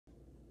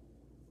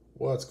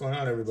What's going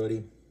on,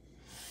 everybody?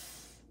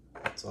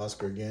 It's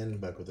Oscar again,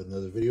 back with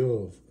another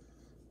video of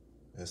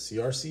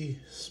SCRC,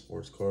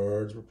 Sports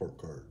Cards Report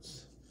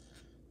Cards.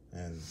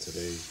 And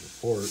today's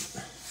report,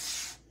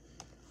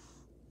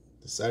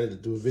 decided to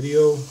do a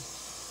video,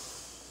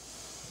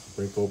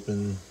 break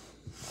open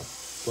a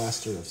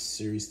blaster of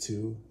Series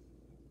 2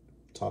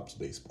 Topps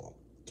Baseball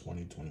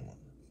 2021.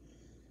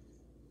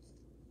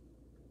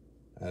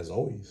 As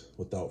always,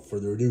 without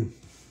further ado,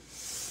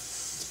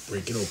 let's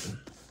break it open.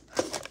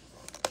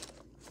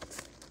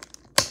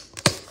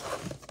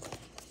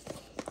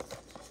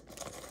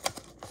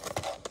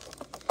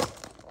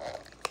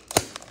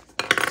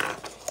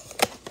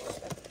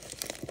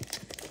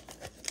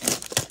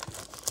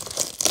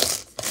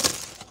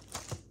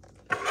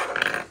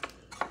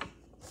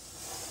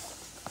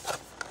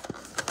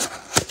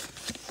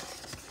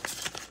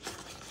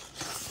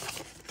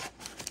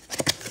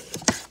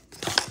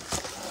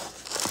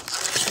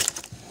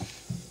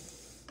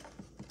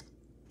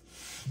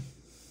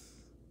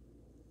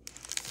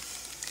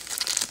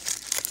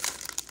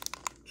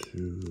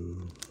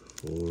 Two,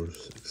 4,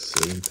 6,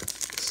 7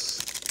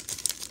 packs.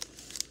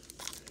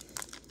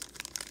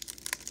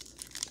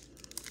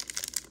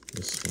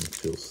 This one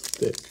feels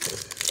thick, so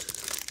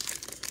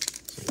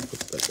we'll put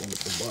that one at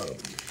the bottom.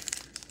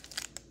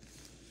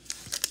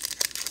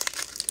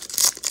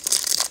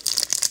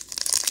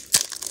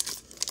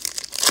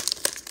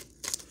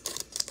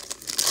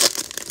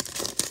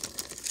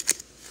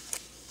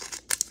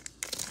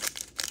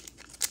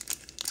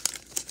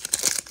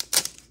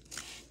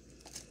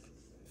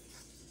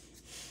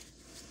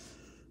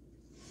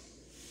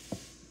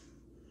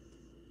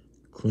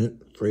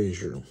 Clint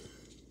Frazier,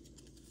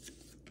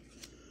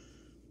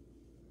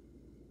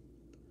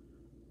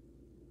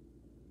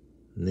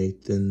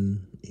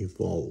 Nathan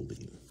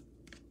Eovaldi,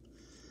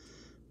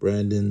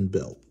 Brandon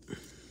Belt,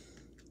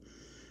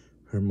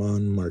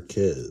 German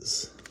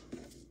Marquez,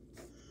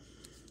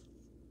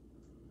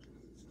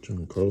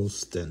 Giancarlo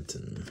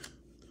Stanton,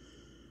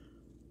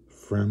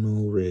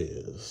 Franmil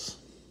Reyes,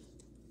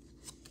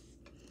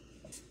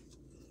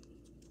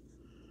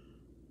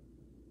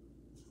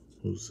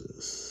 who's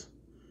this?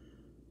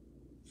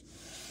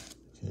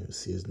 Can't even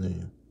see his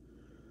name,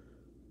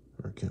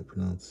 or I can't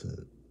pronounce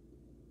it.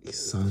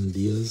 Isan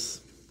Diaz,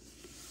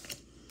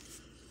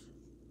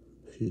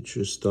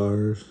 Future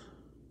Stars,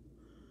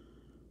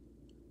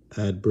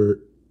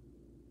 Adbert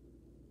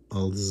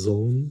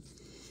Alzone.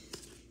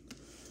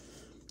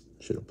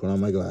 Should have put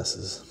on my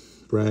glasses.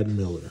 Brad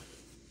Miller,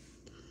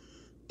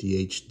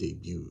 DH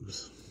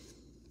debuts.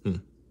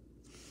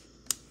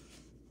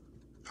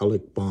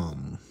 Alec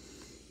Baum,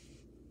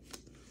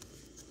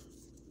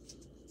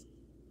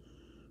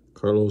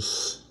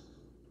 Carlos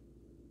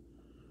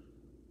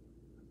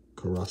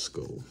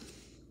Carrasco,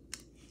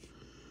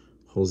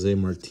 Jose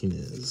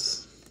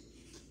Martinez,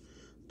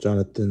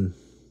 Jonathan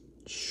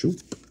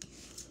Schoop,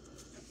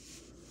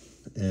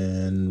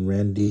 and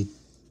Randy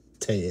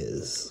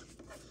Tellez.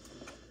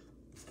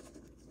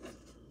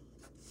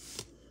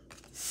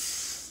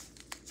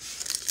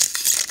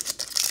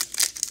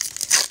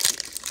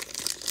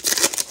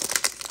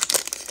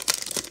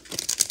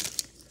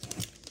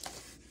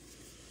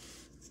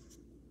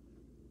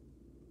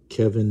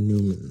 Kevin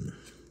Newman,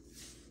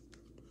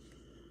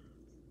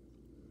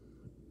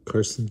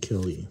 Carson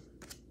Kelly,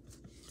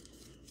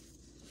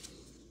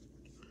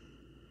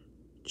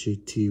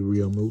 JT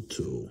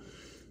Realmuto,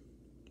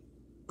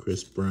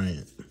 Chris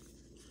Bryant,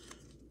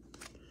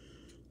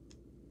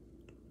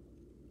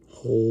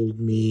 Hold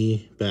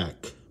Me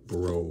Back,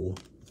 Bro,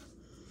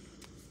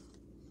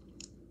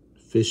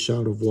 Fish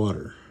Out of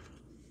Water,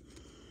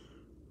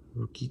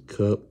 Rookie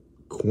Cup,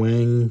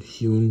 Kwang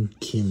Hyun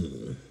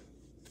Kim.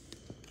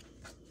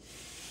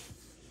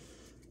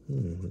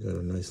 We got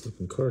a nice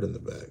looking card in the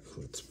back.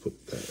 Let's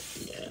put that at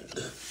the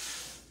end.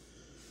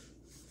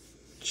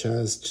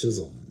 Chaz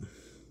Chisholm,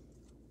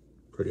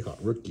 pretty hot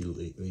rookie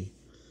lately.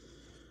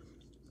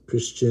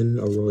 Christian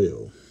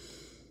Arroyo,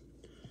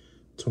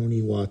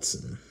 Tony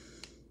Watson,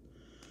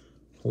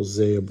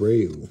 Jose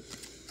Abreu,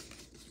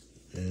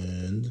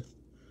 and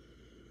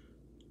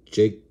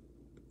Jake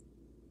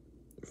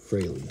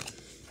Fraley.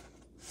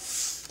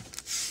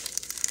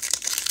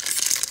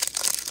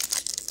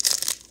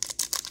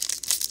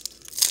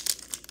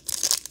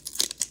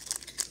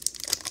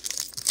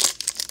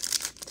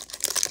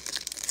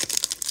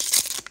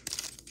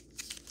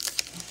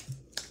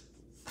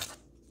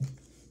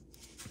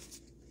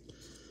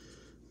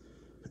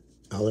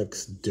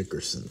 Alex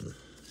Dickerson,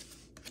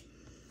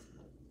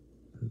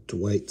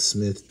 Dwight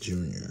Smith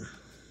Jr.,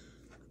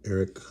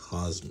 Eric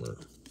Hosmer,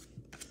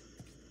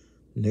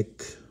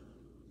 Nick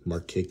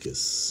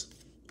Markakis,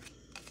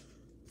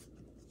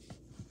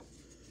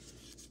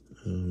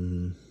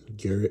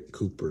 Garrett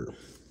Cooper,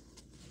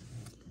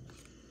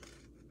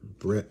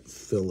 Brett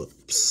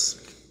Phillips,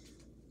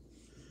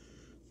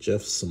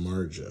 Jeff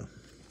Samardzija.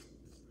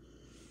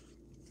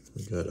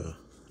 We got a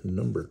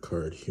number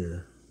card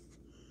here.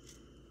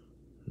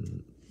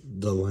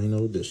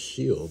 Delino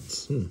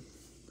DeShields.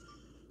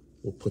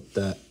 We'll put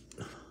that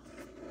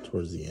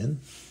towards the end.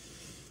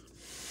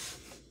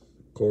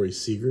 Corey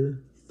Seager,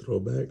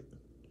 throwback.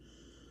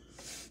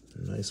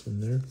 Nice one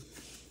there.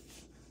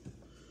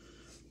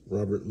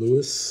 Robert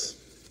Lewis.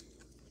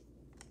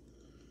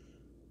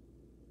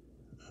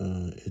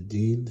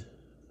 Edith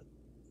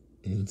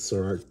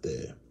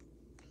Insararte.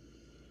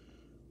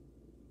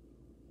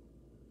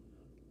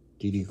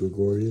 Didi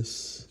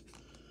Gregorius.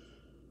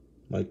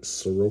 Mike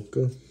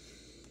Soroka.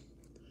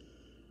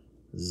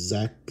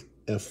 Zach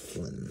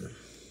Eflin.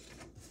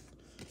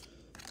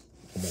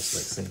 Almost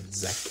like saying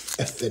Zach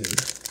Eflin.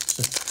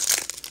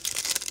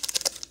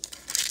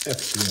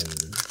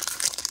 Eflin.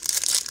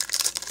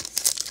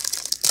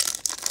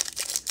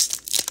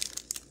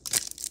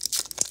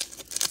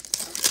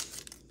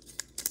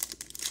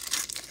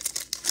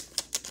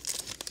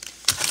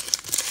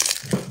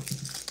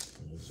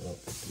 What's up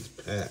with these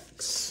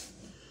packs?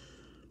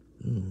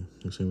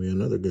 Looks like we have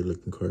another good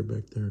looking card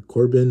back there.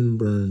 Corbin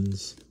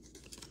Burns.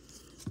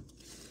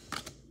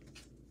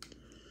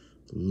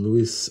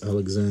 Luis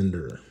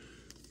Alexander.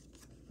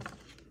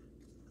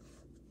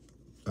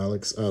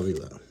 Alex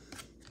Avila.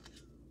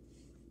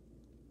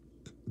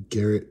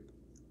 Garrett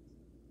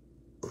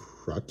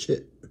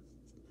Crotchet.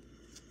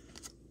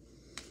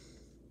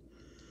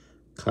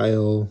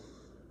 Kyle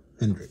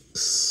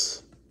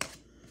Hendricks.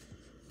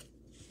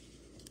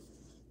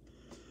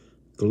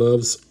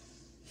 Gloves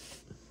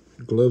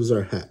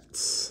are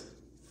hats.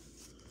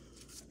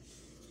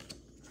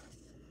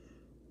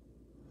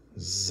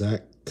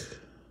 Zach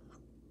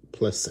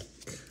Plesek.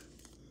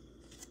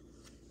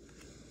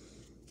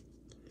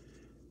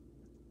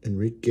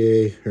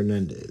 Enrique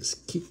Hernandez.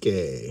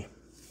 Kike.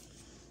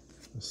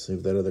 Let's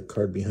save that other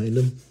card behind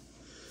him.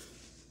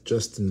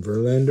 Justin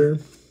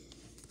Verlander.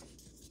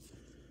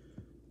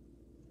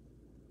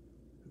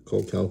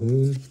 Cole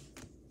Calhoun.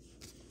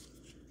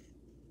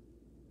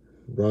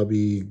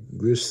 Robbie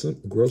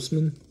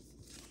Grossman.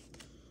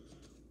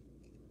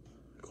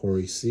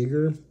 Corey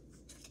Seager.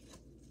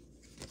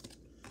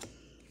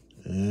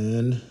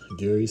 And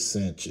Gary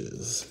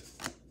Sanchez.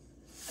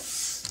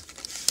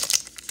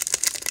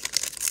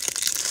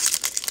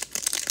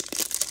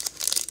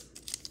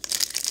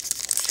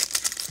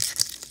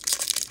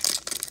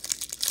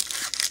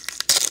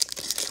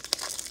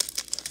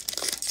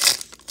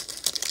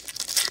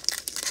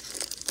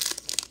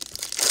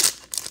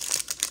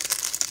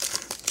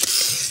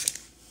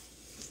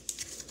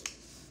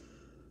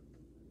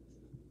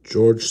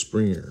 George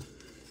Springer.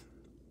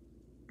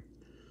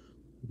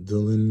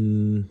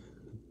 Dylan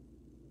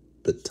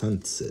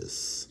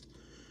Betances.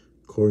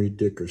 Corey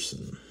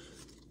Dickerson.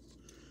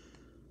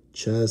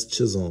 Chaz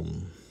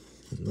Chisholm.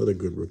 Another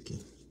good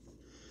rookie.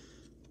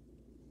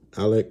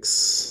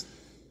 Alex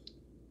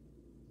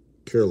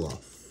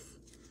Kirilloff.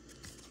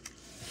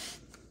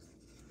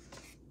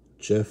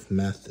 Jeff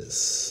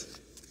Mathis.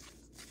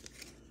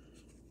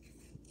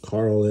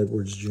 Carl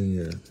Edwards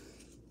Jr.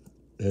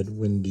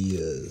 Edwin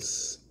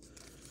Diaz.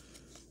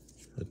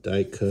 A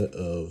die cut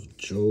of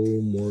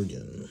Joe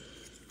Morgan.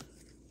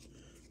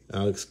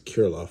 Alex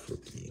Kirilloff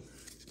rookie.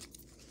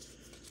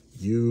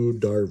 Yu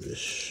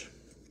Darvish.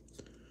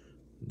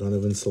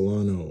 Donovan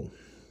Solano.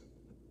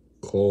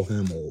 Cole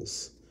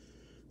Hamels.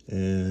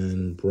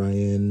 And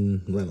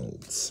Brian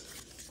Reynolds.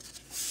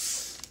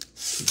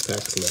 2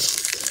 packs left.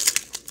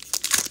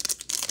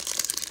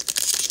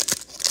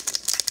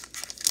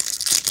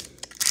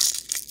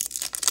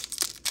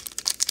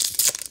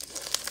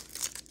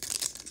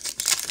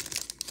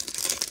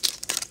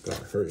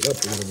 Gotta hurry up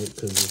a little bit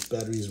because this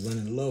battery's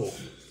running low.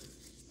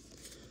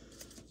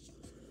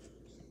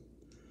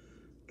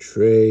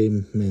 Trey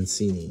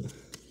Mancini.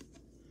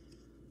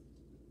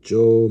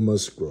 Joe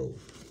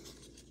Musgrove.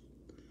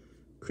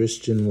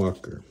 Christian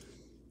Walker.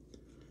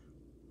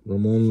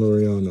 Ramon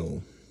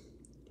Laureano.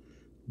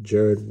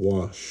 Jared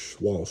Walsh.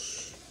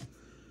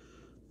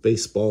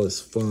 Baseball is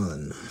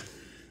fun.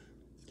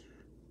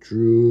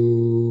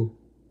 Drew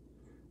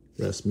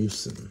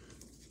Rasmussen.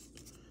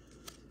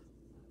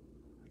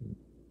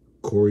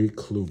 Corey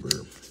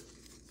Kluber.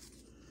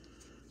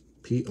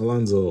 Pete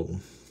Alonso.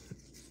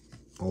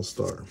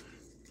 All-Star.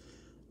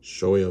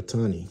 Shohei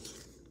Ohtani.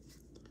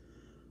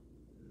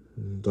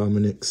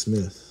 Dominic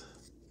Smith.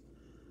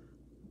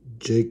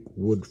 Jake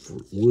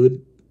Woodford.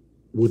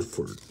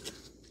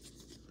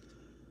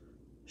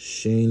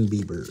 Shane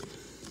Bieber.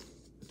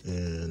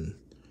 And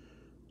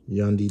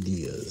Yandy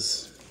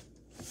Diaz.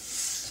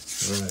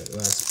 All right,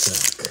 last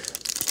pack.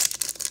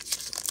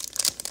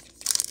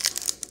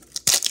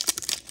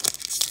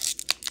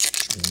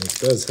 And it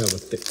does have a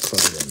thick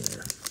card in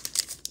there.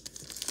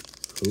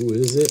 Who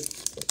is it?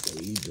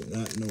 We do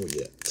not know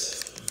yet.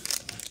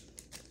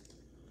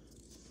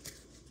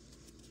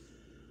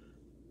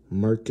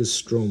 Marcus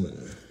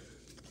Stroman.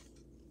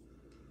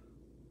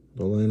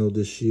 Delano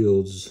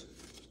DeShields.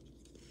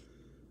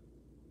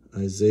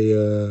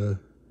 Isaiah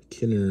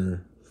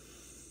Kinner.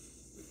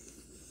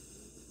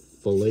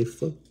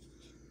 Falefa.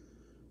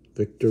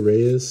 Victor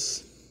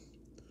Reyes.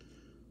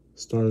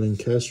 Starlin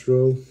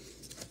Castro.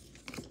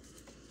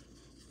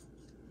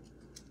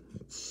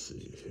 Let's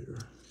see here.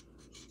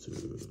 Let's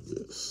do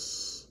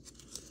this.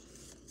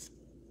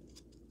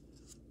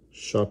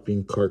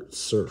 Shopping Cart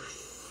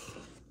Surf.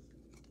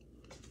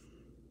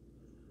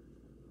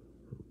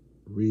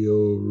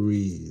 Rio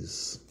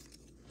Ruiz.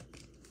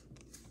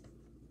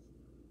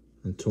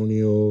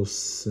 Antonio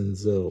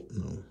Senzatella.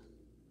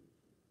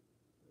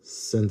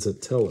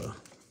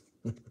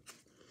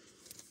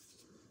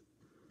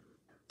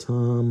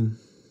 Tom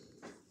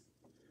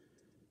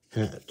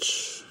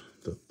Hatch.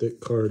 The thick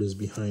card is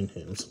behind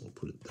him, so we'll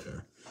put it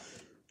there.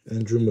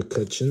 Andrew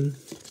McCutchen.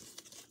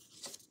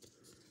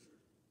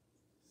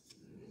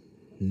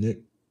 Nick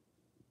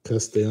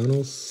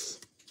Castellanos.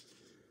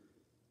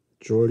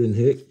 Jordan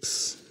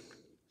Hicks.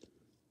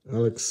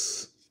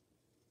 Alex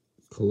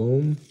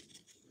Colomb.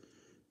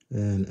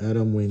 And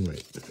Adam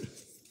Wainwright.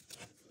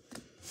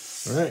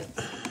 All right.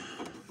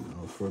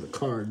 Now for the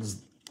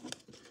cards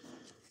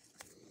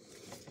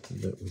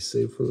that we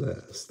saved for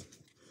last.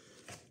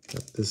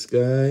 Got this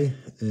guy,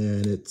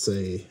 and it's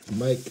a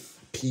Mike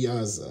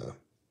Piazza.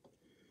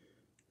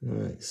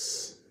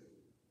 Nice.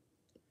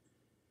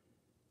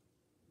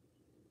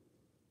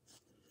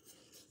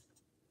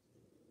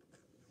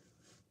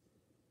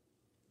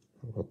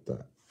 How about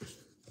that?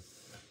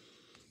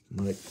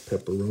 Mike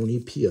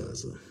Pepperoni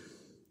Piazza.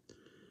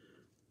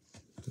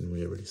 And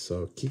we already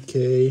saw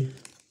Kike.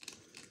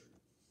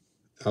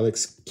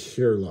 Alex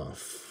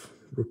Kirilloff,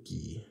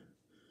 rookie.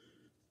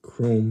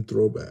 Chrome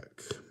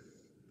throwback.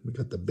 We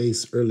got the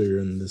base earlier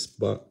in this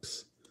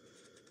box.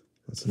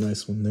 That's a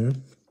nice one there.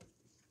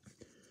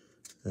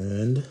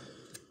 And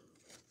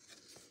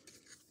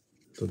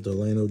the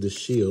Delano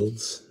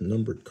DeShields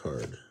numbered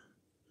card.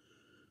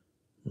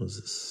 What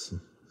is this?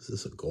 Is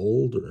this a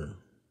gold or?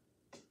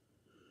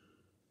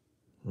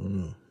 I don't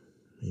know.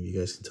 Maybe you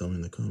guys can tell me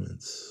in the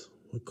comments.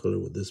 What color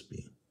would this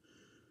be?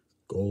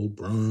 Gold,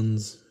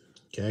 bronze,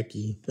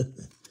 khaki.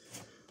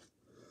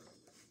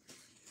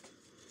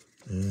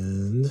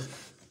 And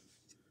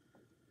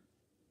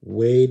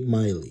Wade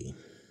Miley.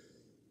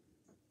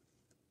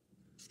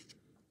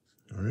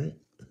 All right.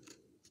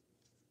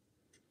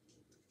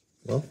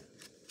 Well,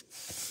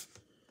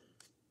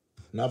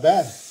 not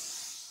bad.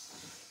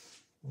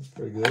 That's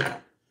pretty good.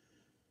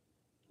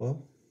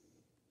 Well,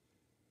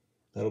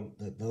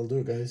 that'll do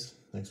it, guys.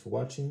 Thanks for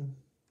watching.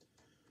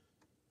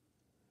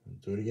 We'll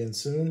do it again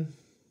soon.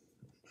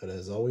 But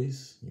as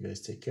always, you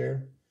guys take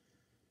care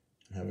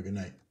and have a good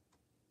night.